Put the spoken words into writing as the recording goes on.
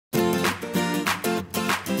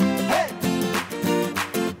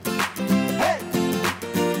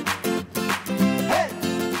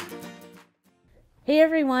Hey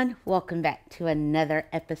everyone, welcome back to another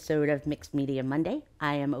episode of Mixed Media Monday.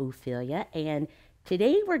 I am Ophelia, and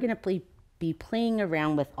today we're going to be playing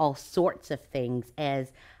around with all sorts of things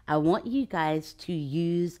as I want you guys to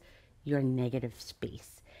use your negative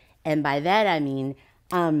space. And by that I mean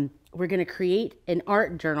we're going to create an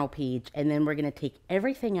art journal page, and then we're going to take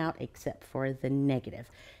everything out except for the negative.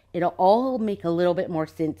 It'll all make a little bit more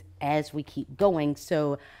sense as we keep going,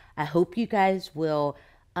 so I hope you guys will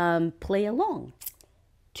play along.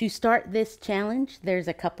 To start this challenge, there's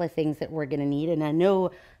a couple of things that we're going to need, and I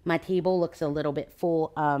know my table looks a little bit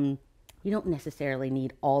full. You don't necessarily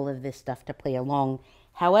need all of this stuff to play along.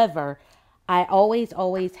 However, I always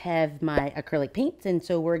have my acrylic paints, and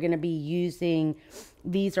so we're going to be using,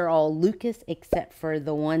 these are all Lucas except for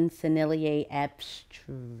the one Sennelier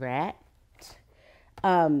Abstract.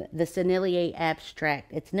 The Sennelier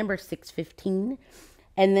Abstract, it's number 615.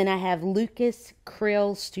 And then I have Lucas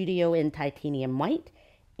Krill Studio in titanium white,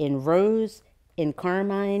 in rose, in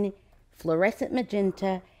carmine, fluorescent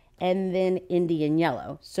magenta, and then Indian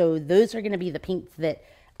yellow. So those are going to be the paints that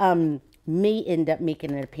may end up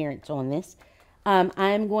making an appearance on this.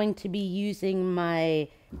 I'm going to be using my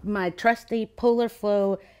trusty Polar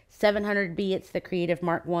Flow 700B. It's the Creative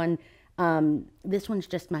Mark 1. This one's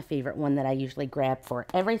just my favorite one that I usually grab for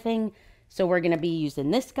everything. So we're going to be using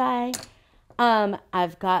this guy.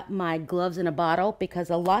 I've got my gloves in a bottle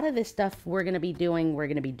because a lot of this stuff we're going to be doing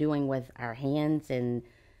with our hands and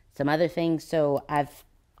some other things. So I'm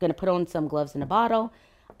going to put on some gloves in a bottle.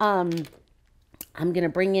 I'm going to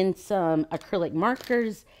bring in some acrylic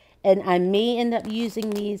markers, and I may end up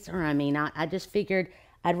using these or I may not. I just figured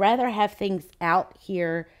I'd rather have things out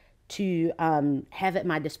here to have at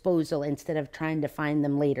my disposal instead of trying to find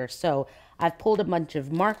them later. So I've pulled a bunch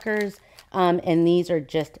of markers, and these are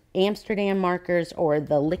just Amsterdam markers or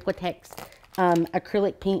the Liquitex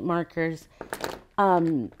acrylic paint markers.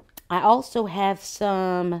 I also have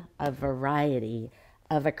a variety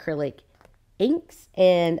of acrylic inks,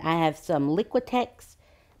 and I have some Liquitex,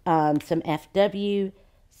 some FW,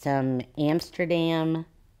 some Amsterdam,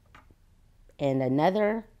 and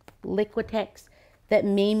another Liquitex that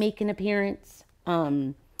may make an appearance.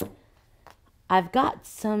 I've got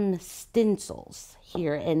some stencils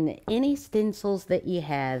here, and any stencils that you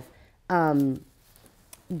have,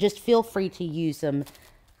 just feel free to use them.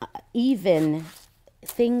 Even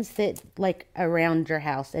things that like around your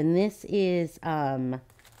house. And this is, all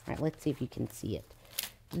right, let's see if you can see it.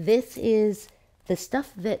 This is the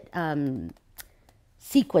stuff that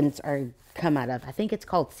sequins are come out of. I think it's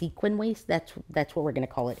called sequin waste. That's what we're going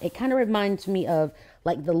to call it. It kind of reminds me of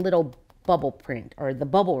like the little bubble print or the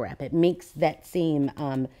bubble wrap. It makes that same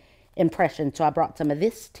impression. So I brought some of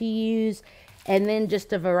this to use, and then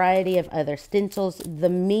just a variety of other stencils. The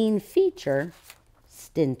main feature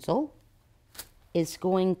stencil is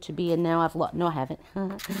going to be, and now I've lost, no I haven't,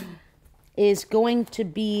 is going to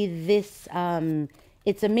be this,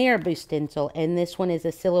 it's a marabou stencil, and this one is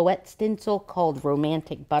a silhouette stencil called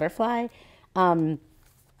Romantic Butterfly.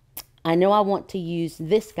 I know I want to use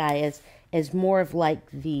this guy as more of like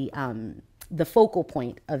the focal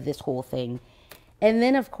point of this whole thing. And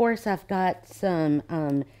then of course I've got some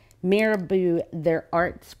marabou, their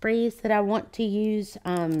art sprays that I want to use.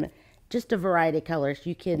 Just a variety of colors.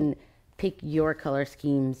 You can pick your color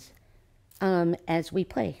schemes as we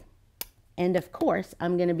play. And of course,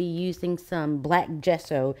 I'm going to be using some black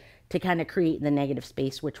gesso to kind of create the negative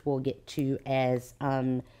space, which we'll get to as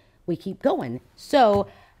we keep going. So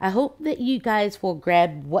I hope that you guys will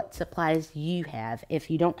grab what supplies you have.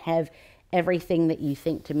 If you don't have everything that you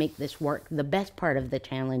think to make this work, the best part of the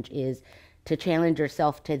challenge is to challenge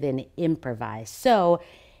yourself to then improvise. So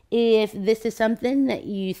if this is something that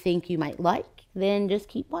you think you might like, then just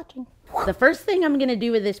keep watching. The first thing I'm going to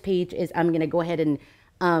do with this page is I'm going to go ahead and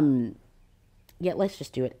yeah, let's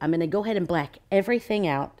just do it. I'm going to go ahead and black everything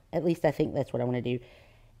out. At least I think that's what I want to do.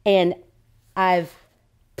 And I've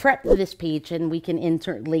prepped this page, and we can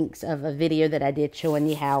insert links of a video that I did showing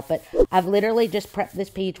you how. But I've literally just prepped this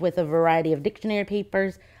page with a variety of dictionary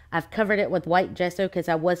papers. I've covered it with white gesso because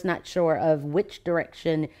I was not sure of which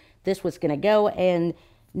direction this was going to go. And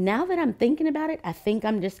now that I'm thinking about it, I think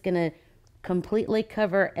I'm just going to completely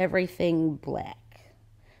cover everything black.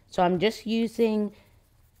 So I'm just using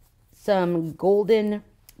some golden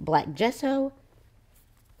black gesso,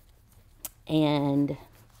 and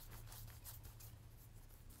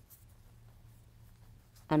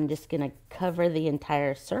I'm just going to cover the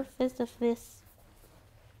entire surface of this.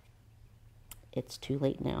 It's too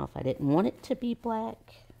late now if I didn't want it to be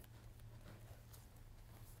black.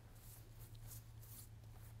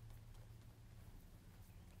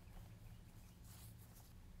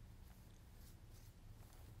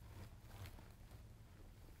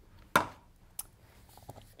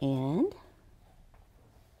 And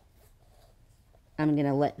I'm going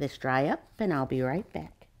to let this dry up and I'll be right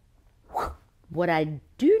back. What I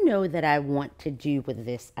do know that I want to do with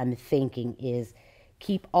this, I'm thinking, is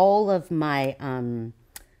keep all of my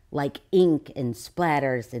like ink and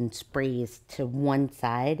splatters and sprays to one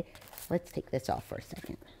side. Let's take this off for a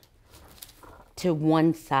second. To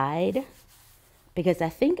one side, because I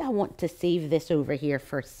think I want to save this over here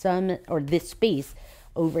for some, or this space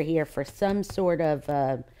over here for some sort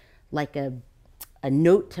of like a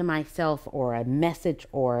note to myself or a message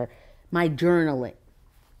or my journaling.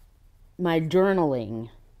 My journaling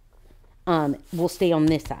will stay on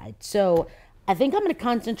this side. So I think I'm going to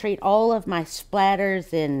concentrate all of my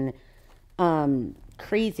splatters and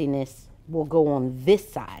craziness will go on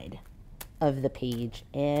this side of the page.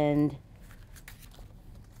 And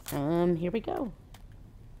here we go.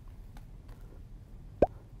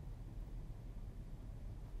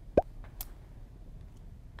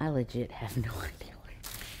 I legit have no idea.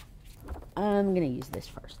 I'm going to use this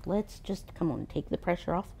first. Let's just, come on, take the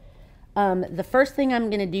pressure off. The first thing I'm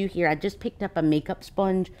going to do here, I just picked up a makeup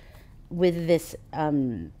sponge with this,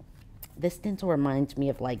 this stencil reminds me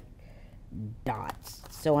of like dots.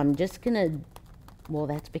 So I'm just going to, well,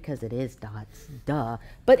 that's because it is dots, duh.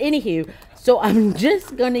 But anywho, so I'm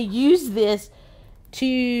just going to use this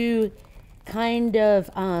to kind of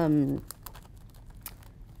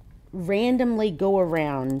randomly go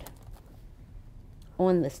around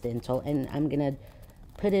on the stencil, and I'm going to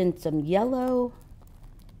put in some yellow,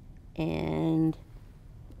 and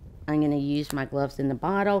I'm going to use my gloves in the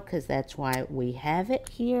bottle because that's why we have it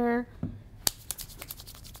here.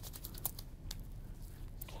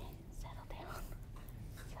 Okay, settle down.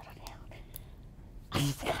 Settle down. I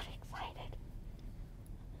just got excited.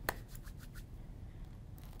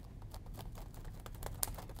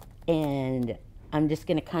 And I'm just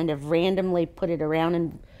going to kind of randomly put it around,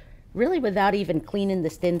 and really without even cleaning the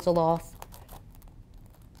stencil off,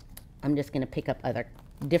 I'm just going to pick up other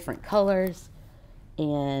different colors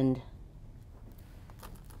and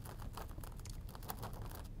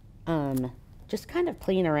just kind of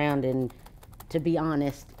playing around. And to be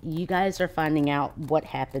honest, you guys are finding out what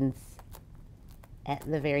happens at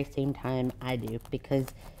the very same time I do, because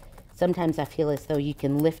sometimes I feel as though you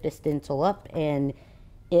can lift a stencil up and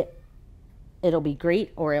it'll be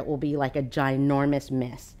great, or it will be like a ginormous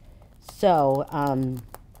mess. So I'm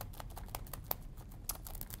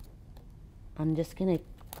just gonna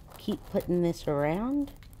keep putting this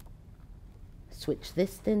around, switch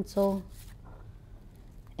this stencil,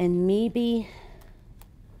 and maybe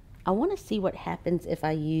I want to see what happens if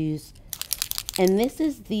I use, and this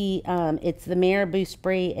is the it's the Marabou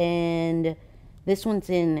spray, and this one's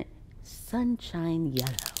in Sunshine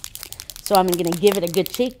Yellow. So I'm going to give it a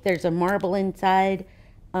good shake. There's a marble inside.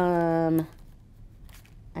 I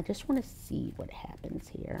just want to see what happens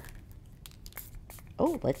here.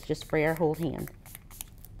 Oh, let's just spray our whole hand.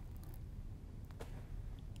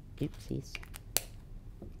 Oopsies.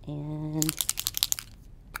 And,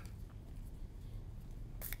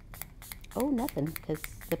 oh, nothing, because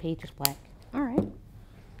the page is black. All right.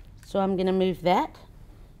 So I'm going to move that.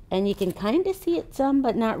 And you can kind of see it some,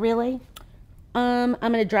 but not really. I'm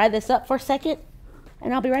going to dry this up for a second,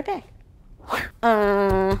 and I'll be right back.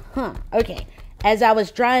 Okay. As I was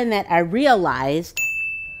drying that, I realized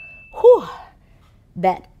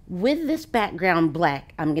that with this background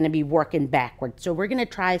black, I'm going to be working backwards. So we're going to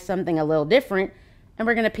try something a little different, and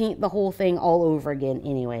we're going to paint the whole thing all over again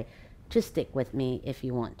anyway. Just stick with me if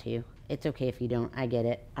you want to. It's okay if you don't. I get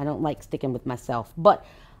it. I don't like sticking with myself. But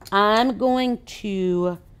I'm going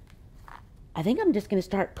to, I think I'm just going to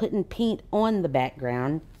start putting paint on the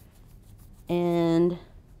background. And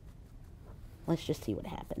let's just see what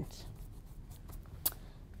happens.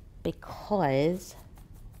 Because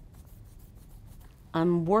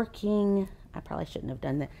I'm working, I probably shouldn't have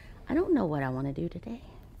done that. I don't know what I want to do today.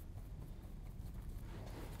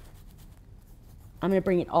 I'm going to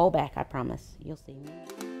bring it all back, I promise. You'll see me.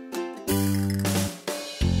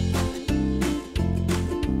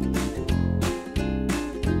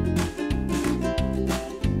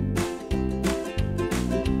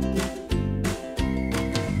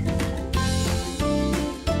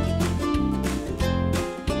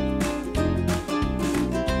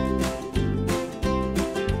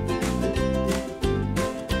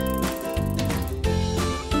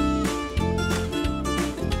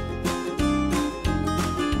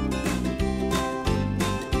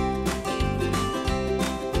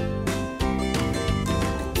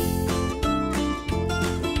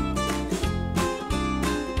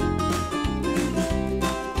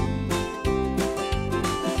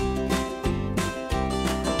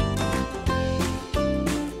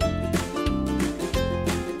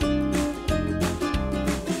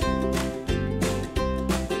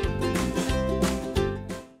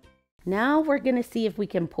 Now we're going to see if we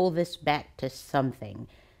can pull this back to something,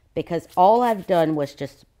 because all I've done was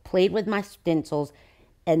just played with my stencils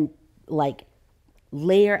and like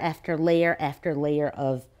layer after layer after layer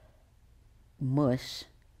of mush.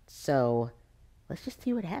 So let's just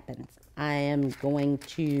see what happens. I am going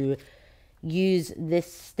to use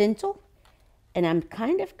this stencil, and I'm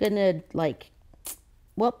kind of going to like,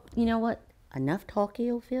 well, you know what? Enough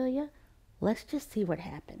talking, Ophelia. Let's just see what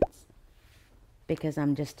happens, because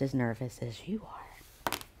I'm just as nervous as you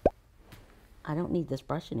are. I don't need this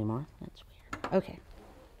brush anymore. That's weird. Okay.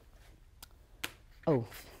 Oh,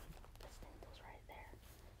 the stencil's right there.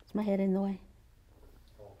 Is my head in the way?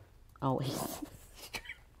 Always.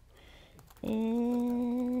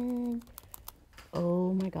 And,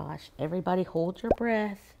 oh my gosh. Everybody hold your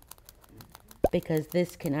breath, because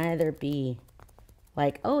this can either be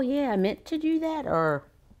like, oh yeah, I meant to do that, or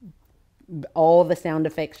all the sound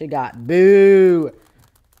effects you got. Boo!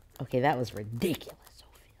 Okay, that was ridiculous,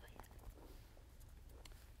 Ophelia.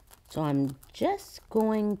 So I'm just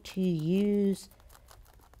going to use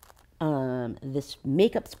this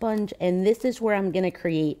makeup sponge, and this is where I'm going to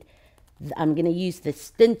create, I'm going to use the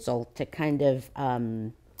stencil to kind of,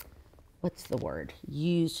 what's the word?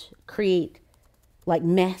 Create, like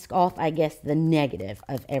mask off, I guess, the negative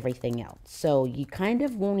of everything else. So you kind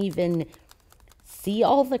of won't even see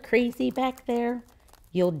all the crazy back there.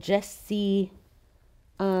 You'll just see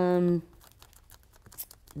the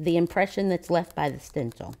impression that's left by the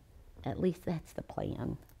stencil. At least that's the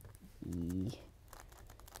plan.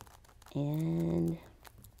 And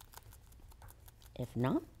if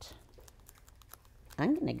not,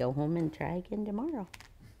 I'm going to go home and try again tomorrow.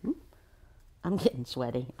 I'm getting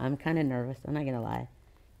sweaty. I'm kind of nervous. I'm not going to lie.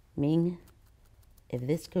 Ming, if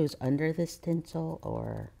this goes under the stencil,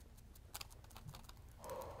 or... I'm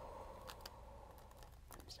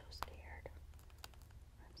so scared.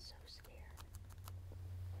 I'm so scared.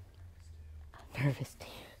 I'm nervous too.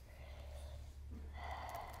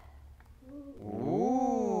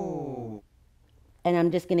 Ooh. And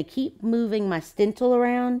I'm just going to keep moving my stencil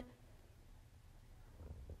around,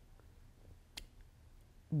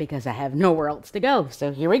 because I have nowhere else to go.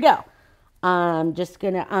 So here we go. I'm just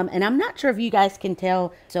gonna, and I'm not sure if you guys can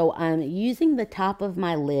tell. So I'm using the top of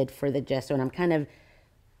my lid for the gesso, and I'm kind of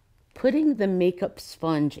putting the makeup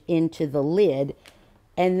sponge into the lid,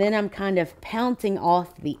 and then I'm kind of pouncing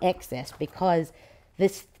off the excess, because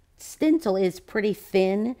this stencil is pretty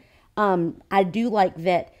thin. I do like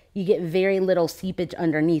that you get very little seepage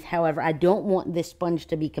underneath. However, I don't want this sponge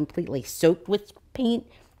to be completely soaked with paint.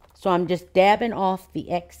 So I'm just dabbing off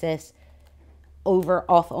the excess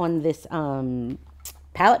off on this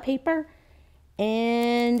palette paper.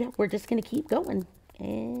 And we're just going to keep going.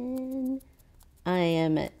 And I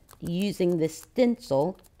am using this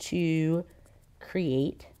stencil to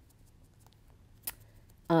create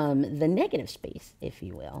the negative space, if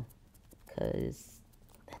you will. Because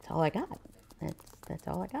that's all I got. That's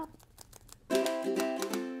all I got.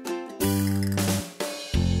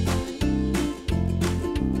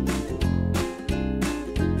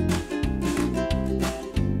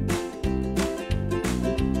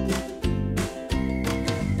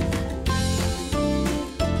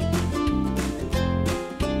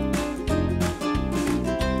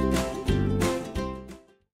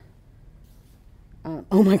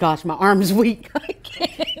 Oh my gosh, my arm's weak. I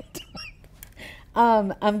can't.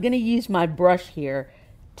 I'm going to use my brush here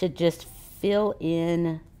to just fill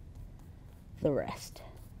in the rest,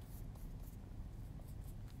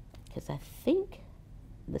 because I think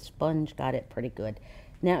the sponge got it pretty good.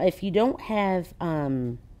 Now, if you don't have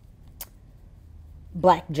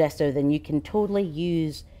black gesso, then you can totally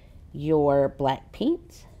use your black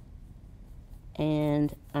paints.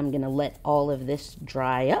 And I'm going to let all of this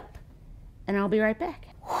dry up, and I'll be right back.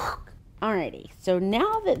 Alrighty, so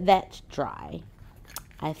now that that's dry,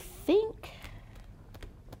 I think,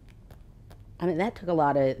 I mean, that took a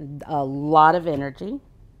lot of energy,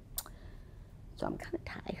 so I'm kind of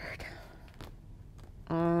tired.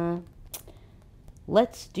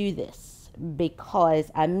 Let's do this,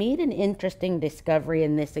 because I made an interesting discovery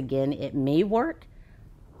in this again. It may work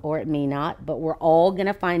or it may not, but we're all going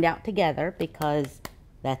to find out together, because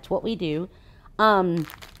that's what we do.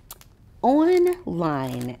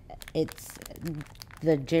 Online, it's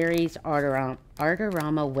the Jerry's Artorama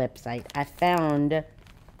website. I found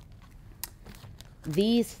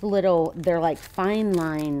these little, they're like fine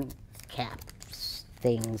line caps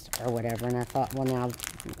things or whatever, and I thought, well, now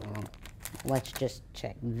let's just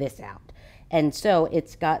check this out. And so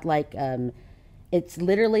it's got like, it's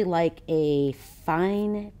literally like a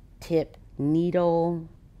fine tip needle.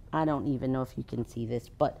 I don't even know if you can see this,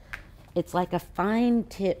 but it's like a fine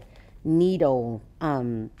tip needle.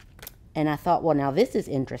 And I thought, well, now this is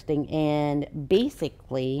interesting. And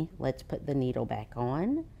basically, let's put the needle back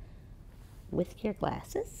on with your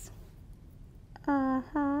glasses.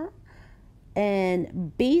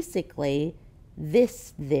 And basically,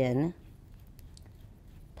 this then,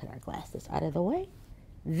 put our glasses out of the way.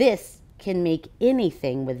 This can make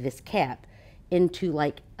anything with this cap into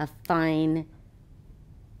like a fine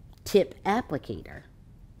tip applicator.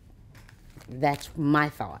 That's my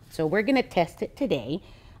thought. So we're going to test it today.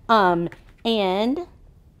 And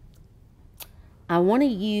I want to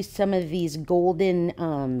use some of these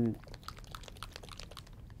golden,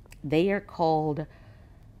 they are called,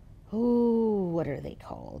 oh, what are they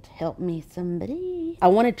called? Help me, somebody. I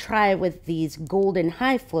want to try with these golden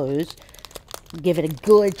high flows, give it a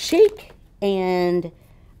good shake, and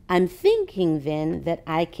I'm thinking then that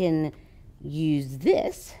I can use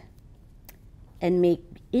this and make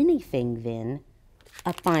anything then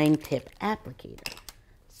a fine tip applicator.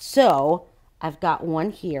 So I've got one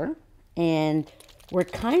here, and we're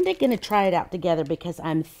kind of going to try it out together because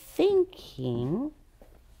I'm thinking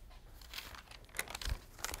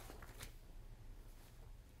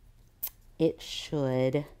it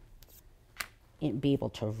should be able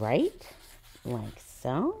to write like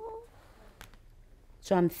so.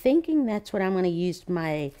 So I'm thinking that's what I'm going to use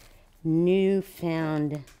my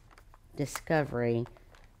newfound discovery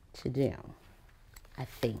to do, I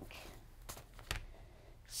think.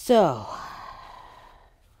 So,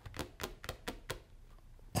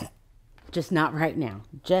 just not right now.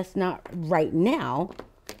 Just not right now.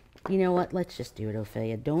 You know what? Let's just do it,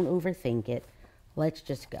 Ophelia. Don't overthink it. Let's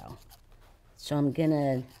just go. So I'm going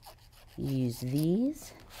to use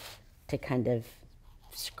these to kind of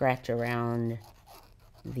scratch around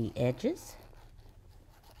the edges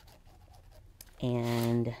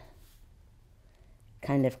and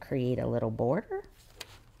kind of create a little border,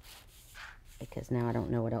 because now I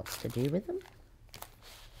don't know what else to do with them.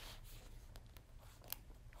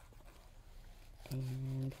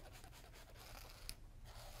 And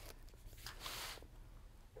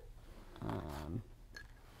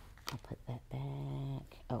I'll put that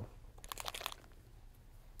back. Oh.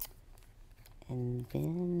 And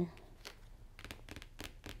then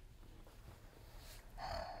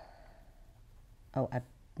oh, I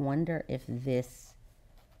wonder if this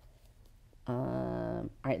all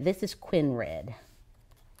right, this is Quin Red.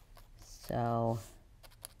 So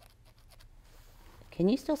can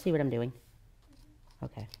you still see what I'm doing?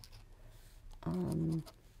 Okay.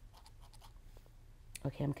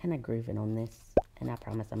 Okay, I'm kind of grooving on this, and I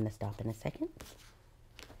promise I'm going to stop in a second.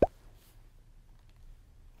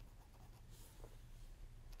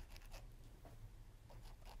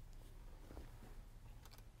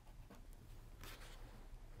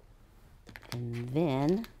 And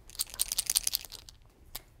then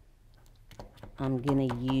I'm going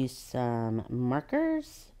to use some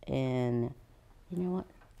markers, and you know what?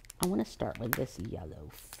 I want to start with this yellow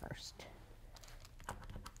first.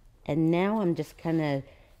 And now I'm just kind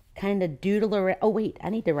of doodle around. Oh, wait, I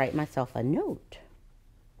need to write myself a note.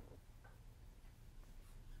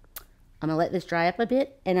 I'm going to let this dry up a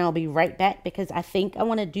bit, and I'll be right back because I think I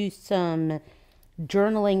want to do some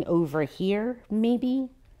journaling over here, maybe.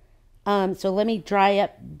 So let me dry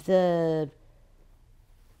up the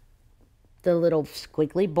little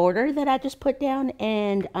squiggly border that I just put down,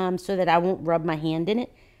 and so that I won't rub my hand in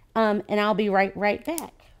it. And I'll be right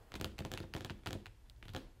back.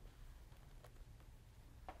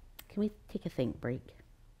 Can we take a think break?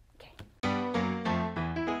 Okay.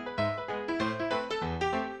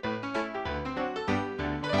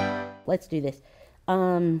 Let's do this.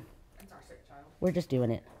 We're just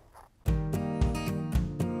doing it.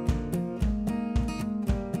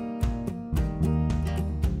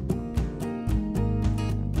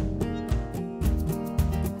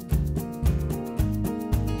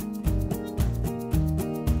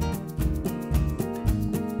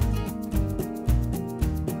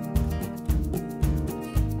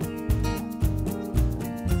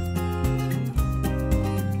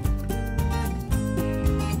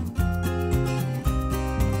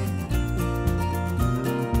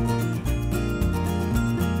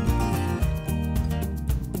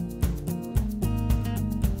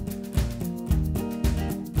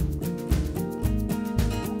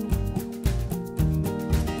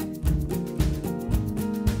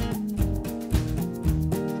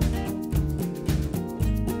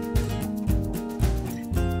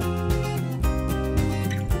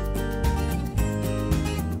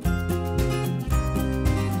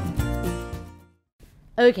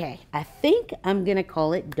 Okay, I think I'm going to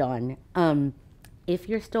call it done. If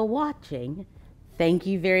you're still watching, thank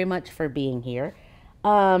you very much for being here.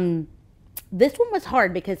 This one was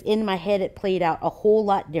hard because in my head it played out a whole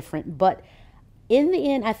lot different, but in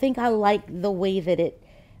the end, I think I like the way that it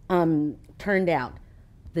turned out.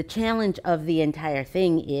 The challenge of the entire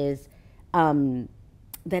thing is that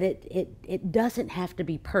it doesn't have to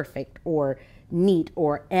be perfect or neat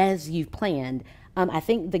or as you've planned. I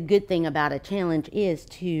think the good thing about a challenge is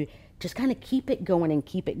to just kind of keep it going and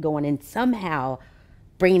keep it going and somehow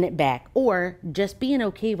bringing it back, or just being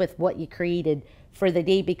okay with what you created for the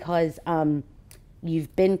day because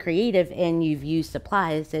you've been creative and you've used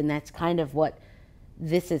supplies, and that's kind of what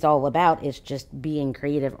this is all about, is just being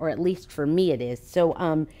creative, or at least for me it is.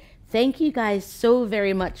 So thank you guys so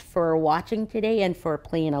very much for watching today and for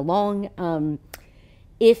playing along.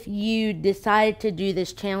 If you decide to do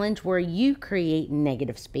this challenge where you create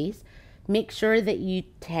negative space, make sure that you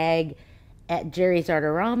tag at Jerry's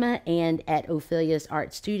Artorama and at Ophelia's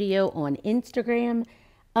Art Studio on Instagram.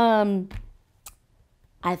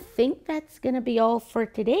 I think that's going to be all for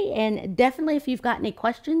today. And definitely, if you've got any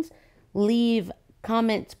questions, leave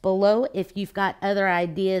comments below. If you've got other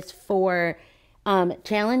ideas for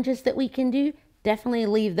challenges that we can do, definitely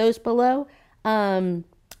leave those below.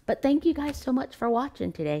 But thank you guys so much for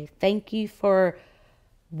watching today. Thank you for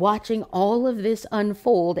watching all of this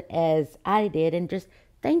unfold as I did, and just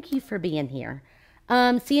thank you for being here.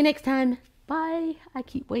 See you next time. Bye. I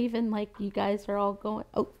keep waving like you guys are all going.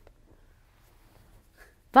 Oh.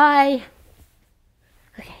 Bye.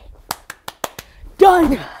 Okay.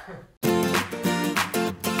 Done.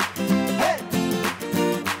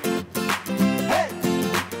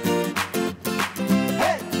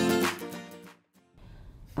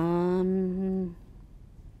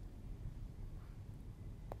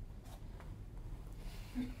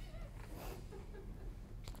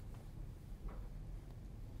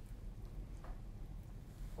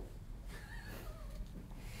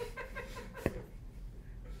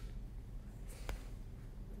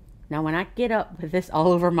 Now, when I get up with this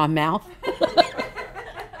all over my mouth,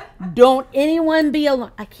 don't anyone be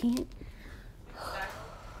alarmed. I can't.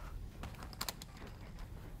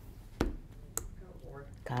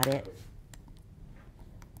 Got it.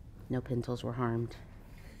 No pencils were harmed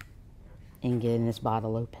in getting this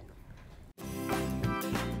bottle open.